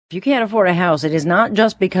If you can't afford a house, it is not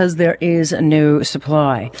just because there is no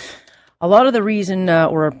supply. A lot of the reason,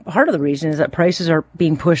 or part of the reason, is that prices are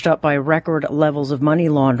being pushed up by record levels of money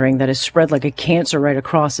laundering that has spread like a cancer right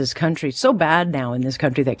across this country. It's so bad now in this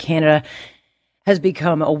country that Canada has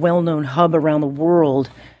become a well-known hub around the world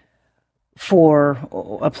for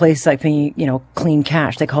a place like clean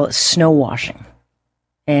cash. They call it snow washing.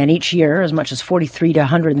 And each year, as much as 43 to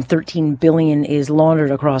 113 billion is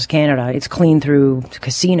laundered across Canada. It's cleaned through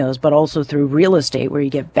casinos, but also through real estate, where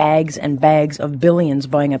you get bags and bags of billions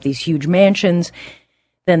buying up these huge mansions.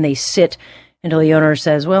 Then they sit until the owner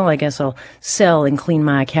says, well, I guess I'll sell and clean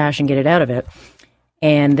my cash and get it out of it.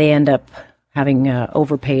 And they end up having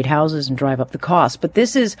overpaid houses and drive up the cost. But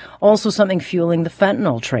this is also something fueling the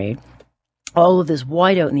fentanyl trade. All of this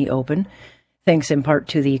wide out in the open, thanks in part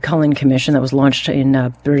to the Cullen Commission that was launched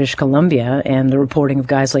in British Columbia and the reporting of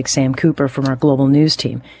guys like Sam Cooper from our global news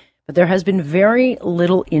team. But there has been very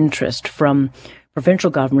little interest from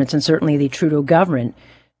provincial governments and certainly the Trudeau government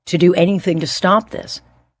to do anything to stop this.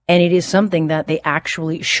 And it is something that they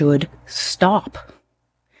actually should stop.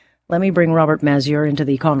 Let me bring Robert Mazur into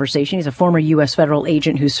the conversation. He's a former U.S. federal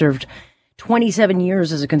agent who served 27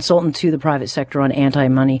 years as a consultant to the private sector on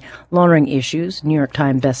anti-money laundering issues, New York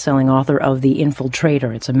Times best-selling author of The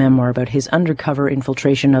Infiltrator. It's a memoir about his undercover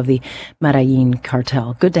infiltration of the Medellin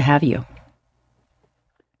cartel. Good to have you.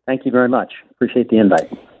 Thank you very much. Appreciate the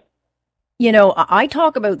invite. You know, I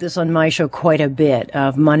talk about this on my show quite a bit,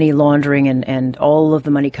 of money laundering and all of the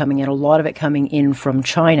money coming in, a lot of it coming in from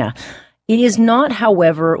China. It is not,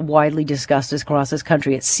 however, widely discussed across this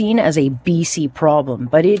country. It's seen as a BC problem,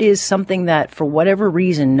 but it is something that, for whatever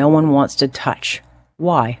reason, no one wants to touch.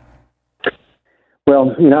 Why?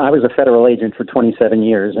 Well, I was a federal agent for 27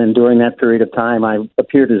 years, and during that period of time, I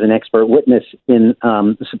appeared as an expert witness in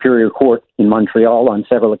the Superior Court in Montreal on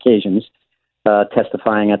several occasions,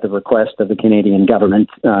 testifying at the request of the Canadian government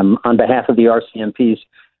on behalf of the RCMP's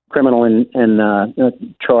criminal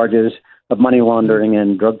and charges of money laundering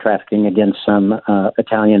and drug trafficking against some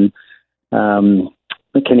Italian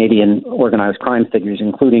Canadian organized crime figures,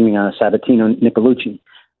 including Sabatino Nicolucci.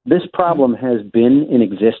 This problem has been in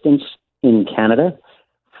existence in Canada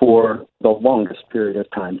for the longest period of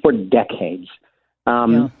time, for decades.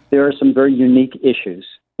 There are some very unique issues,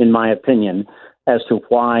 in my opinion, as to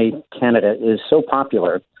why Canada is so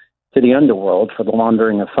popular to the underworld for the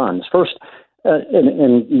laundering of funds. First,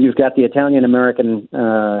 and you've got the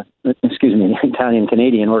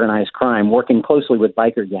Italian-Canadian organized crime working closely with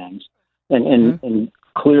biker gangs and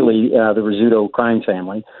clearly the Rizzuto crime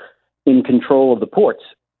family in control of the ports.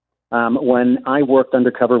 When I worked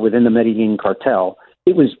undercover within the Medellin cartel,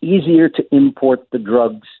 it was easier to import the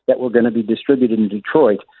drugs that were going to be distributed in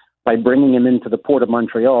Detroit by bringing them into the port of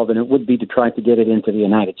Montreal than it would be to try to get it into the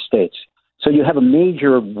United States. So you have a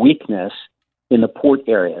major weakness in the port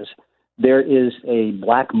areas. There is a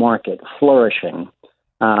black market flourishing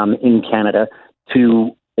in Canada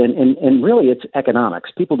and really it's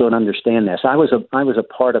economics. People don't understand this. I was a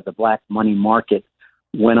part of the black money market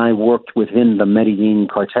when I worked within the Medellin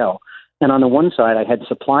cartel. And on the one side, I had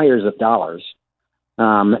suppliers of dollars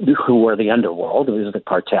who were the underworld, who was the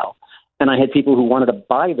cartel. And I had people who wanted to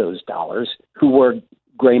buy those dollars who were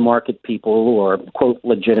gray market people or, quote,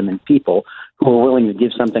 legitimate people who were willing to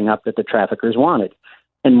give something up that the traffickers wanted.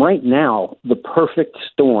 And right now, the perfect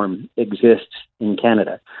storm exists in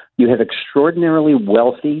Canada. You have extraordinarily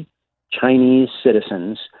wealthy Chinese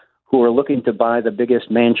citizens who are looking to buy the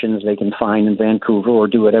biggest mansions they can find in Vancouver or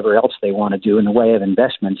do whatever else they want to do in the way of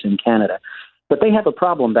investments in Canada. But they have a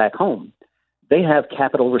problem back home. They have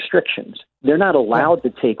capital restrictions. They're not allowed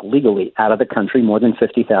to take legally out of the country more than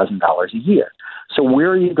 $50,000 a year. So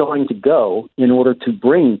where are you going to go in order to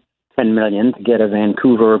bring $10 million to get a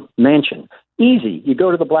Vancouver mansion? Easy. You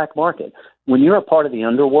go to the black market. When you're a part of the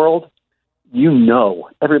underworld,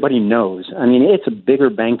 everybody knows. I mean, it's a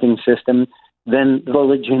bigger banking system than the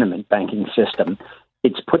legitimate banking system.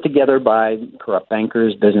 It's put together by corrupt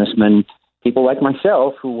bankers, businessmen, people like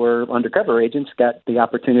myself who were undercover agents, got the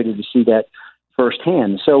opportunity to see that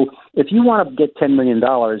firsthand. So if you want to get $10 million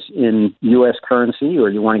in U.S. currency,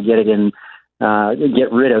 or you want to get it in,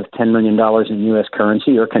 get rid of $10 million in U.S.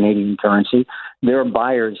 currency or Canadian currency, there are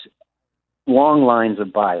buyers, long lines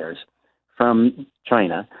of buyers from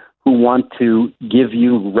China who want to give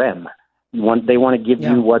you REM. They want to give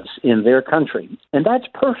you what's in their country. And that's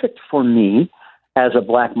perfect for me as a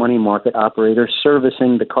black money market operator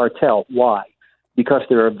servicing the cartel. Why? Because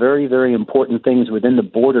there are very, very important things within the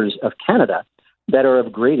borders of Canada that are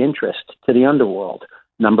of great interest to the underworld.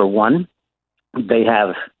 Number one, they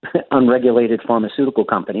have unregulated pharmaceutical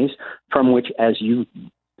companies from which, as you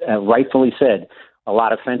rightfully said, a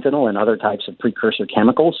lot of fentanyl and other types of precursor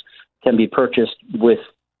chemicals can be purchased with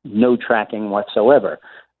no tracking whatsoever.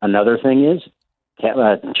 Another thing is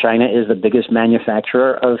China is the biggest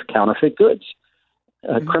manufacturer of counterfeit goods.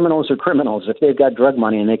 Criminals are criminals. If they've got drug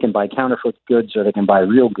money and they can buy counterfeit goods or they can buy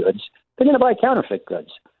real goods, they're going to buy counterfeit goods.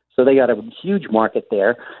 So they got a huge market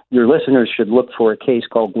there. Your listeners should look for a case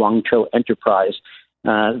called Guangzhou Enterprise.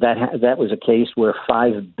 That was a case where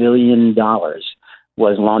 $5 billion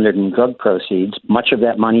was laundered in drug proceeds, much of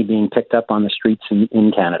that money being picked up on the streets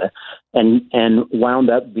in Canada and wound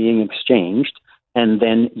up being exchanged and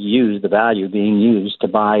then used, the value being used to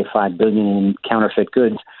buy $5 billion in counterfeit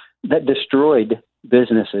goods that destroyed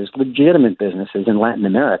businesses, legitimate businesses in Latin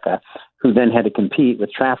America, who then had to compete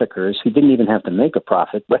with traffickers who didn't even have to make a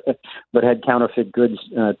profit, but had counterfeit goods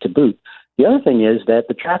to boot. The other thing is that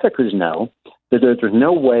the traffickers know that there's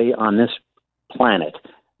no way on this planet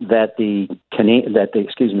that the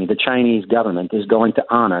Chinese government is going to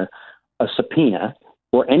honor a subpoena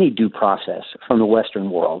or any due process from the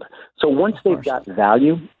Western world. So once they've got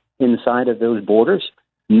value inside of those borders,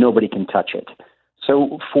 nobody can touch it.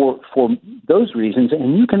 So for those reasons,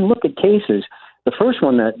 and you can look at cases, the first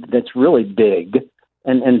one that's really big,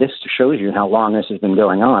 and this shows you how long this has been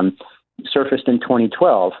going on, surfaced in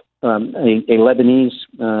 2012. A Lebanese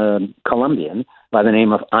Colombian by the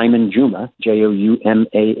name of Ayman Juma,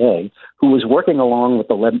 Joumaa, who was working along with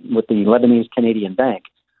the Lebanese Canadian Bank,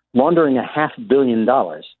 laundering $500 million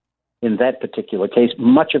in that particular case,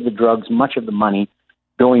 much of the drugs, much of the money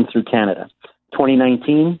going through Canada.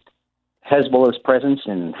 2019, Hezbollah's presence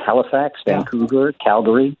in Halifax, Vancouver,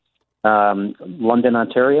 Calgary, London,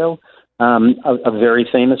 Ontario, a very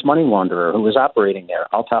famous money launderer who was operating there,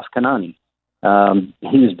 Altaf Kanani.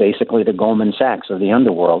 He was basically the Goldman Sachs of the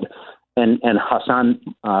underworld. And Hassan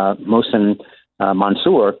Mohsen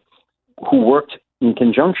Mansour, who worked in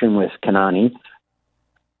conjunction with Kanani,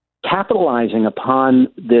 capitalizing upon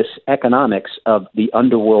this economics of the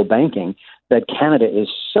underworld banking that Canada is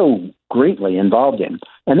so greatly involved in.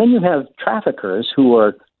 And then you have traffickers who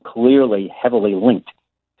are clearly heavily linked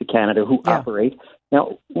to Canada who operate.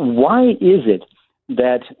 Now, why is it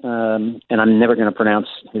that, and I'm never going to pronounce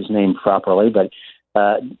his name properly, but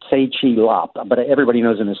Tse Chi Lop, but everybody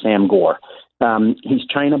knows him as Sam Gore. He's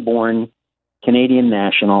China-born, Canadian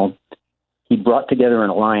national. He brought together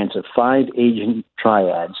an alliance of 5 agent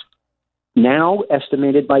triads, now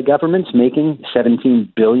estimated by governments making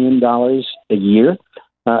 $17 billion a year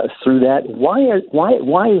through that.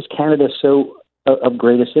 Why is Canada so of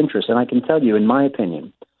greatest interest? And I can tell you, in my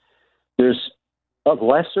opinion, there's a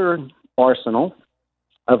lesser arsenal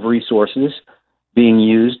of resources being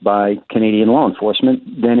used by Canadian law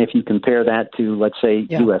enforcement than if you compare that to, let's say,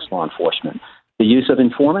 U.S. law enforcement. The use of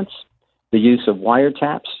informants, the use of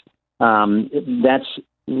wiretaps, that's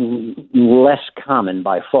less common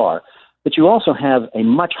by far. But you also have a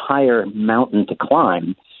much higher mountain to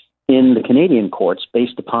climb in the Canadian courts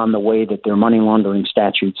based upon the way that their money laundering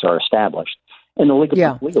statutes are established. And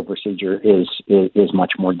the legal procedure is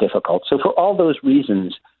much more difficult. So for all those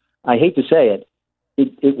reasons, I hate to say it,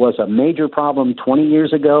 it was a major problem 20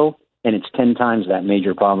 years ago, and it's 10 times that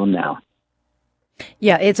major problem now.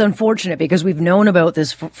 Yeah, it's unfortunate because we've known about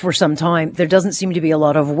this for some time. There doesn't seem to be a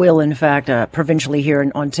lot of will. In fact, provincially here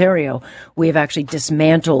in Ontario, we've actually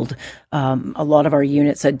dismantled a lot of our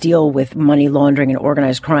units that deal with money laundering and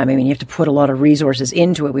organized crime. I mean, you have to put a lot of resources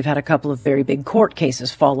into it. We've had a couple of very big court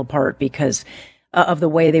cases fall apart because of the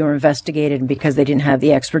way they were investigated and because they didn't have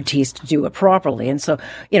the expertise to do it properly. And so,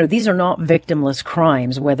 these are not victimless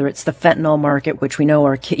crimes, whether it's the fentanyl market, which we know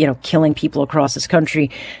are, killing people across this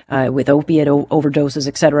country, with opiate overdoses,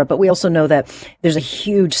 et cetera. But we also know that there's a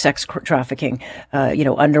huge sex trafficking,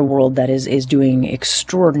 underworld that is doing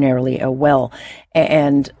extraordinarily well.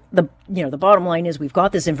 And the bottom line is we've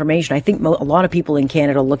got this information. I think a lot of people in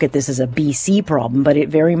Canada look at this as a BC problem, but it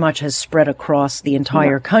very much has spread across the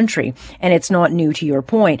entire country. And it's not new, to your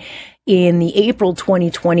point. In the April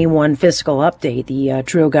 2021 fiscal update, the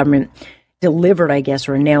Trudeau government delivered,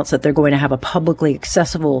 or announced that they're going to have a publicly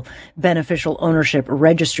accessible beneficial ownership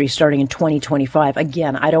registry starting in 2025.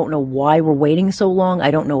 Again, I don't know why we're waiting so long.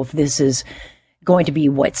 I don't know if this is going to be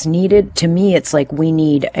what's needed. To me, it's like we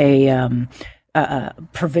need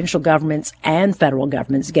provincial governments and federal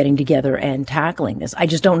governments getting together and tackling this. I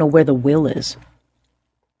just don't know where the will is.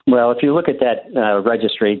 Well, if you look at that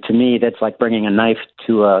registry, to me, that's like bringing a knife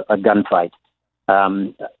to a gunfight.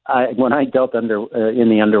 When I dealt in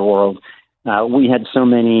the underworld, we had so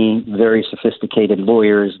many very sophisticated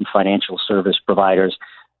lawyers and financial service providers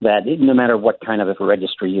that no matter what kind of a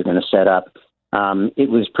registry you're going to set up, it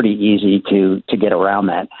was pretty easy to get around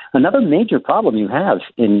that. Another major problem you have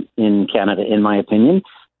in Canada, in my opinion,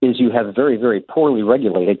 is you have very, very poorly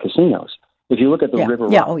regulated casinos. If you look at the River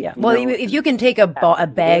Rock, Well, if you can take a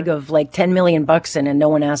bag of like $10 million in and no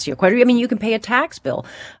one asks you a question, I mean, you can pay a tax bill,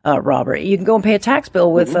 Robert. You can go and pay a tax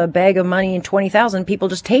bill with a bag of money and 20,000. People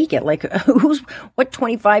just take it. Like, what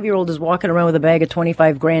 25-year-old is walking around with a bag of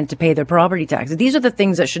 25 grand to pay their property taxes? These are the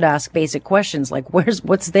things that should ask basic questions, like,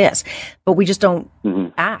 what's this? But we just don't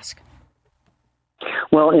ask.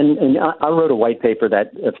 Well, and I wrote a white paper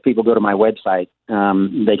that if people go to my website,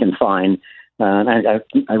 they can find.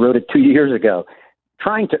 I wrote it 2 years ago,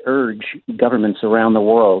 trying to urge governments around the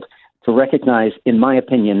world to recognize, in my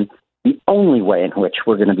opinion, the only way in which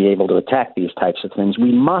we're going to be able to attack these types of things.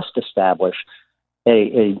 We must establish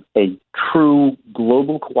a true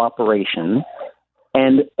global cooperation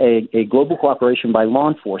and a global cooperation by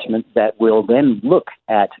law enforcement that will then look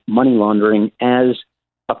at money laundering as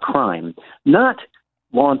a crime.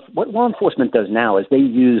 What law enforcement does now is they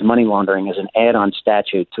use money laundering as an add-on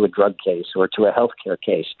statute to a drug case or to a healthcare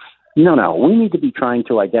case. No. We need to be trying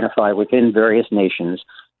to identify within various nations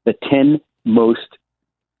the 10 most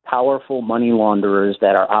powerful money launderers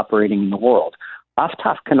that are operating in the world.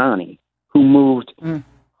 Aftaf Kanani, who moved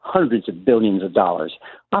hundreds of billions of dollars.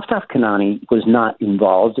 Aftaf Kanani was not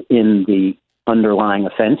involved in the underlying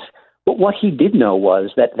offense, but what he did know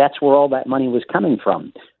was that that's where all that money was coming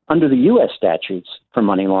from. Under the U.S. statutes for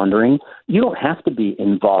money laundering, you don't have to be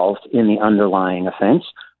involved in the underlying offense.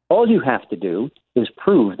 All you have to do is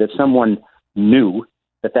prove that someone knew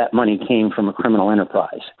that that money came from a criminal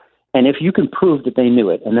enterprise. And if you can prove that they knew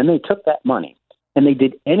it, and then they took that money and they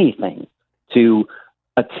did anything to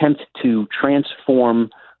attempt to transform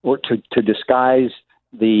or to disguise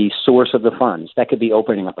the source of the funds, that could be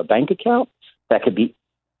opening up a bank account, that could be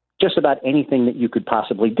just about anything that you could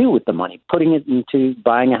possibly do with the money, putting it into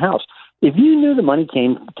buying a house. If you knew the money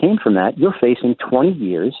came from that, you're facing 20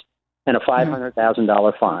 years and a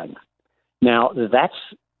 $500,000 fine. Now,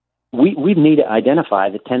 we need to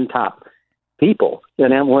identify the 10 top people.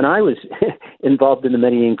 And when I was involved in the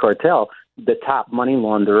Medellin cartel, the top money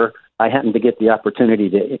launderer, I happened to get the opportunity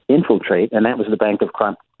to infiltrate, and that was the Bank of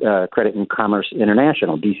Credit and Commerce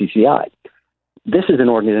International, BCCI.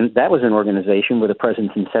 That was an organization with a presence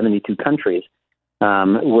in 72 countries,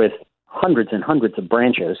 with hundreds and hundreds of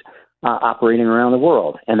branches operating around the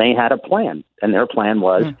world. And they had a plan, and their plan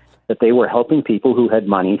was that they were helping people who had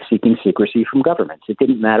money seeking secrecy from governments. It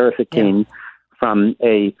didn't matter if it came from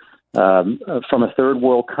a third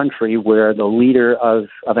world country where the leader of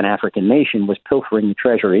an African nation was pilfering the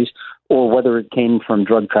treasuries, or whether it came from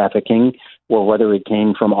drug trafficking, or whether it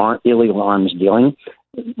came from illegal arms dealing.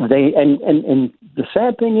 And the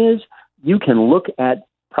sad thing is, you can look at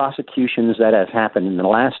prosecutions that have happened in the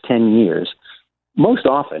last 10 years, most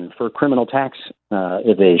often for criminal tax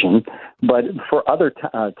evasion, but for other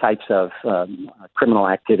types of criminal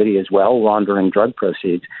activity as well, laundering drug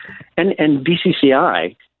proceeds. And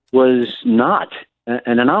BCCI was not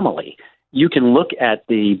an anomaly. You can look at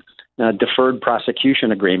the deferred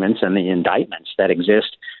prosecution agreements and the indictments that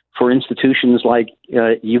exist for institutions like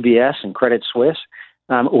UBS and Credit Suisse,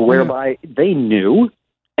 whereby they knew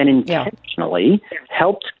and intentionally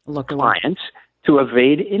helped clients to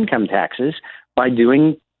evade income taxes by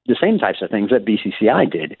doing the same types of things that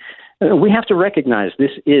BCCI did. We have to recognize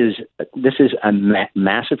this is a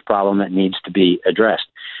massive problem that needs to be addressed.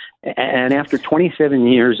 And after 27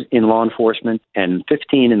 years in law enforcement and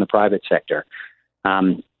 15 in the private sector,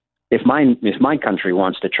 if my country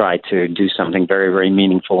wants to try to do something very, very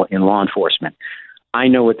meaningful in law enforcement, I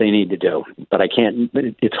know what they need to do, but I can't.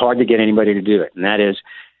 It's hard to get anybody to do it, and that is,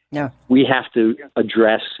 we have to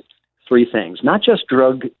address three things: not just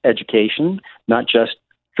drug education, not just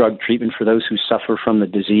drug treatment for those who suffer from the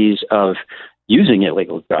disease of using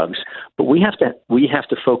illegal drugs, but we have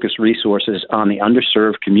to focus resources on the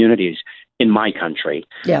underserved communities in my country.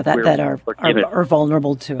 That are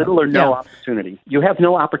vulnerable to little or no opportunity. You have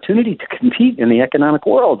no opportunity to compete in the economic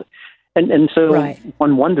world. And so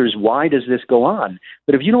one wonders, why does this go on?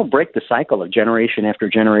 But if you don't break the cycle of generation after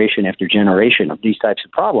generation after generation of these types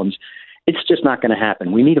of problems, it's just not going to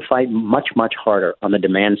happen. We need to fight much, much harder on the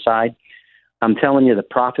demand side. I'm telling you, the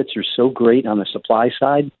profits are so great on the supply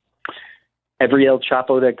side. Every El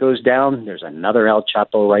Chapo that goes down, there's another El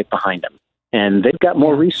Chapo right behind them. And they've got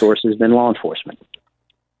more resources than law enforcement.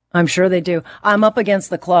 I'm sure they do. I'm up against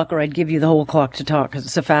the clock, or I'd give you the whole clock to talk, because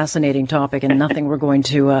it's a fascinating topic and nothing we're going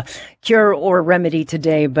to cure or remedy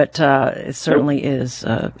today, but it certainly is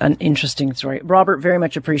an interesting story. Robert, very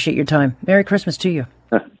much appreciate your time. Merry Christmas to you.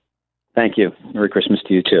 Thank you. Merry Christmas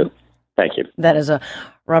to you, too. Thank you. That is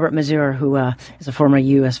Robert Mazur, who is a former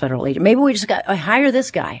U.S. federal agent. Maybe we just hire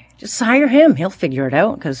this guy. Just hire him. He'll figure it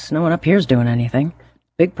out because no one up here is doing anything.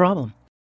 Big problem.